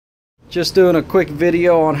Just doing a quick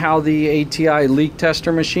video on how the ATI leak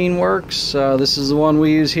tester machine works. This is the one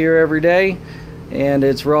we use here every day, and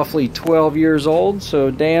it's roughly 12 years old.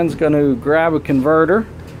 So Dan's going to grab a converter.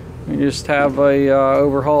 We just have a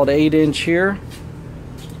overhauled 8-inch here.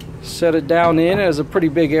 Set it down in. It has a pretty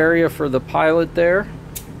big area for the pilot there.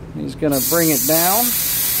 He's going to bring it down.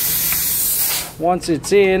 Once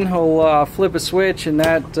it's in, he'll flip a switch, and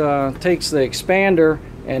that takes the expander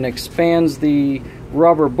and expands the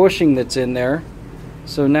rubber bushing that's in there.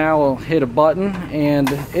 So now we'll hit a button, and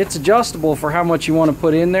it's adjustable for how much you want to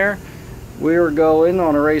put in there. We were going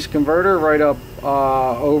on a race converter right up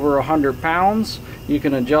over 100 pounds. You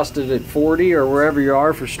can adjust it at 40 or wherever you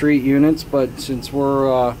are for street units, but since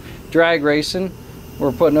we're drag racing,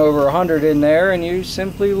 we're putting over 100 in there, and you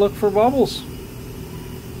simply look for bubbles.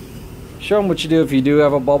 Show them what you do if you do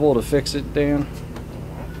have a bubble to fix it, Dan.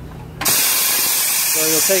 So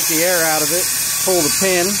you'll take the air out of it, pull the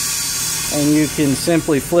pin, and you can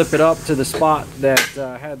simply flip it up to the spot that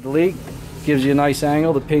had the leak. Gives you a nice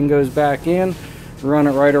angle. The pin goes back in, run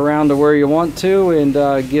it right around to where you want to, and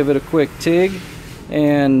give it a quick TIG,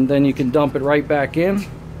 and then you can dump it right back in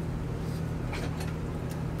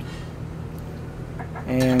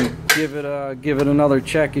and give it another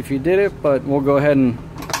check if you did it. But we'll go ahead, and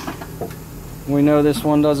we know this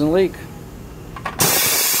one doesn't leak.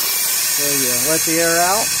 So you let the air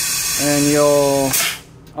out, and you'll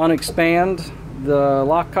unexpand the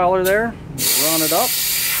lock collar there, run it up.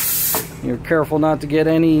 You're careful not to get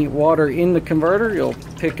any water in the converter. You'll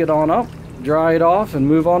pick it on up, dry it off, and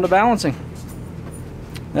move on to balancing.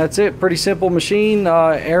 That's it. Pretty simple machine,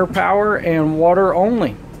 air power and water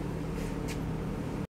only.